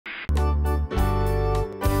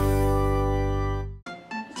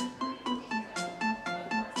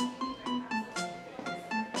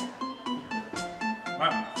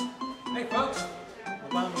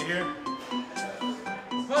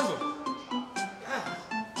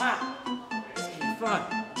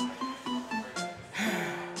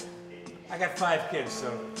5 kids,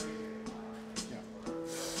 so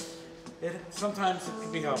sometimes it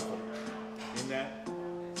can be helpful in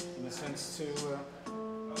the sense to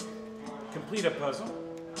complete a puzzle.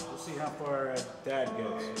 We'll see how far Dad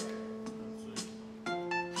gets.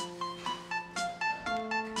 Turn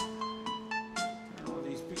all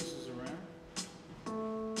these pieces around.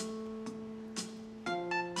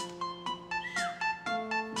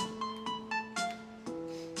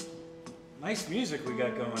 Nice music we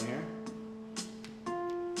got going here.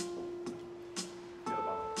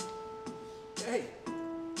 Hey.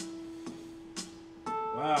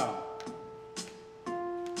 Wow.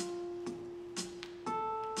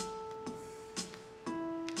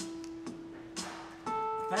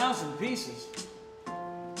 Thousand pieces.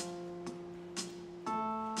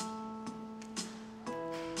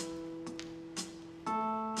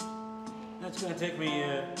 That's going to take me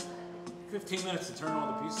 15 minutes to turn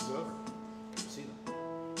all the pieces over. See them.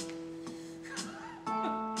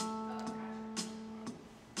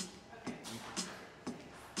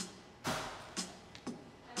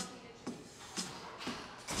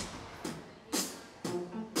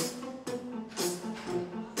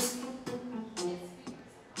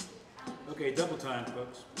 Okay, double time,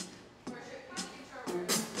 folks.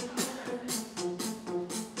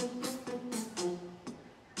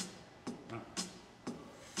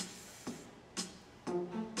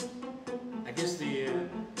 I guess the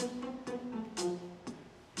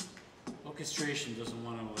orchestration doesn't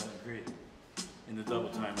want to agree in the double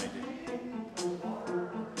time I did.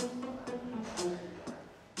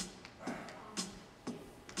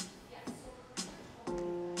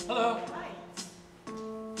 Hello.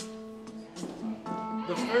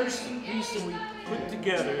 The first piece that we put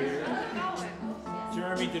together here,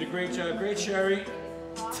 Jeremy did a great job. Great, Sherry.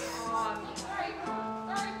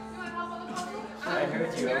 I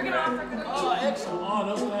heard you. Oh, excellent. Oh,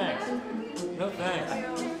 no thanks. No thanks.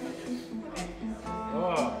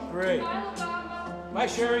 Oh, great. Bye,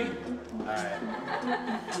 Sherry. All right.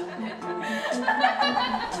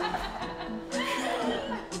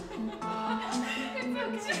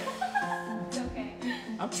 It's okay.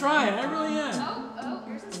 I'm trying. I really am. Oh,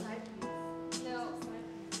 here's a side piece. No, side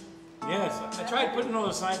piece. Yes, I tried putting all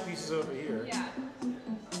the side pieces over here. Yeah.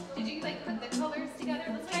 Did you like put the colors together?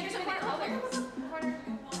 Let's try to the colors. Corner.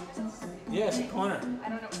 Yes, a corner. I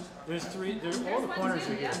don't know which. There's 3. There's all the corners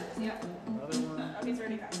are here. Yeah. Another one. Okay, it's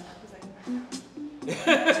already got.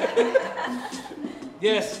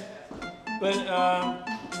 Yes, but We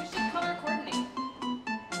should color coordinate.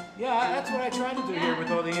 yeah, that's what I tried to do here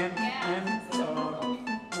with all the Yeah, I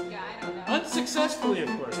don't know. unsuccessfully, of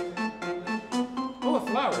course. Oh, a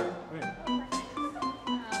flower. Wait.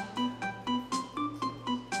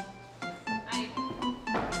 I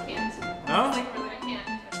can't. No? Like, really, I can't.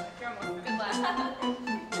 You're almost good luck.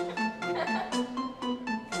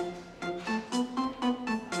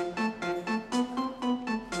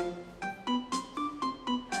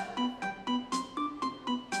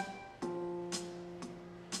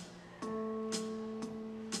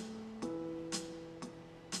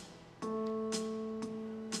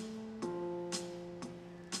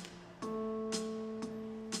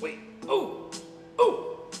 Wait. Oh.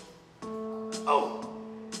 Oh. Oh.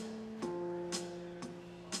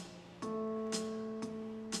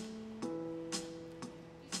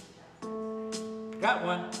 Got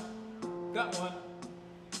one. Got one.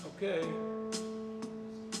 Okay.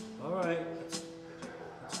 All right.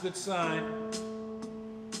 That's a good sign.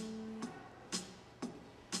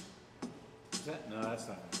 Is that? No, that's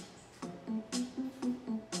not.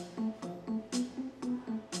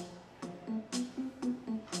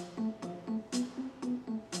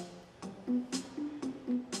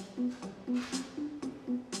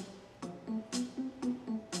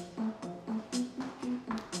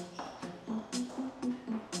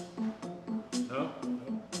 No?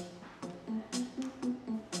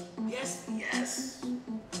 Yes, yes.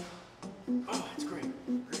 Oh, that's great.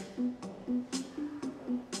 Great.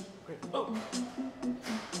 Great. Oh.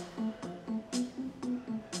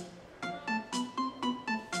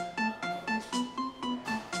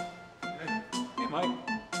 Hey, Mike.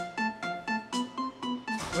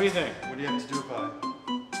 What do you think? What do you have to do it by?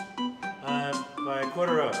 By a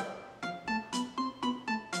quarter of.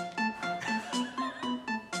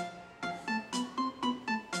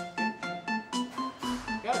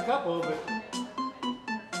 Got a couple, but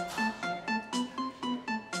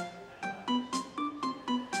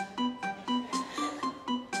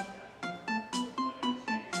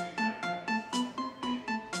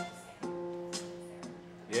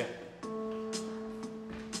yeah.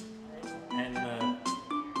 And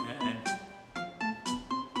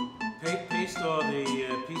paste all the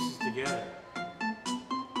pieces together.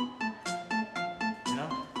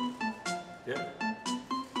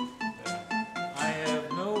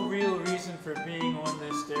 on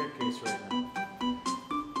this staircase right now.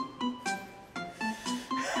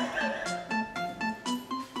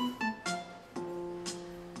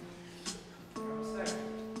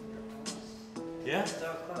 Yeah?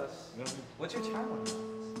 So close. What's your time on this?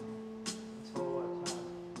 Until what time?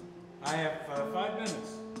 I have 5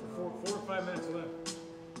 minutes. 4 or 5 minutes left.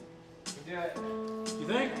 You do it. You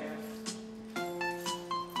think?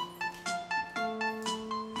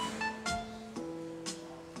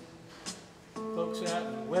 Folks out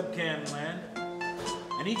in webcam land,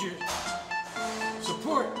 I need your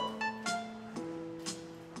support.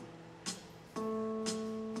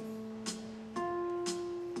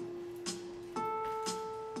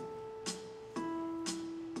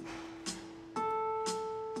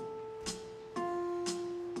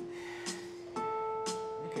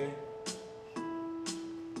 Okay.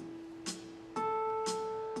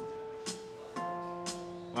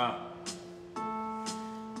 Wow.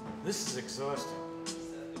 This is exhausting.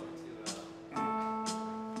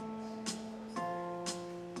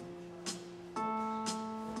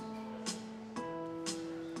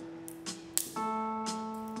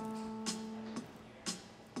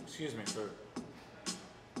 Excuse me for.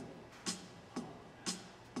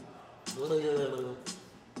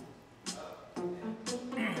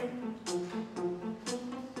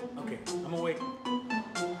 Okay, I'm awake.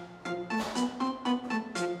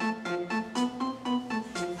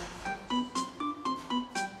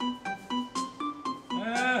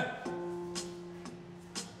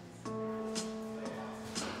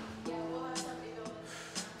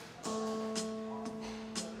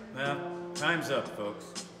 Well, time's up, folks.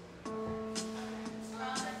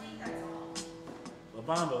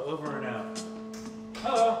 Bamba, over and out.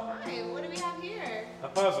 Hello. Hi, what do we have here? A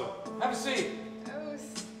puzzle. Have a seat. Oh,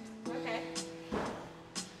 okay.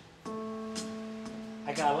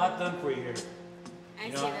 I got a lot done for you here. I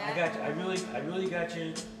You know, see that. I really got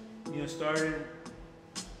you, started,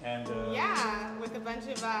 and Yeah, with a bunch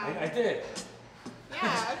of, I did.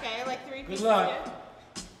 yeah, okay, like 3 Good pieces. luck.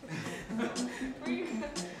 Where you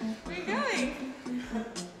going?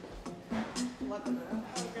 What the?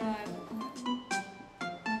 Oh God.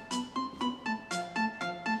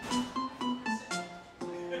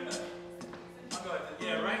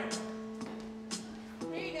 Yeah, right?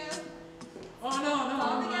 Here you go. Oh no,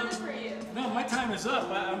 All no, together for you. no, my time is up.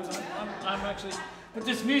 I'm actually, but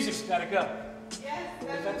this music's gotta go. Yes,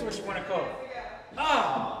 If that's what you want to call it. go.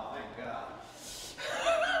 Ah! Oh my God.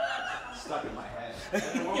 Stuck in my head. And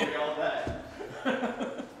it won't be all day.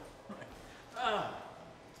 Ah.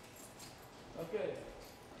 Okay.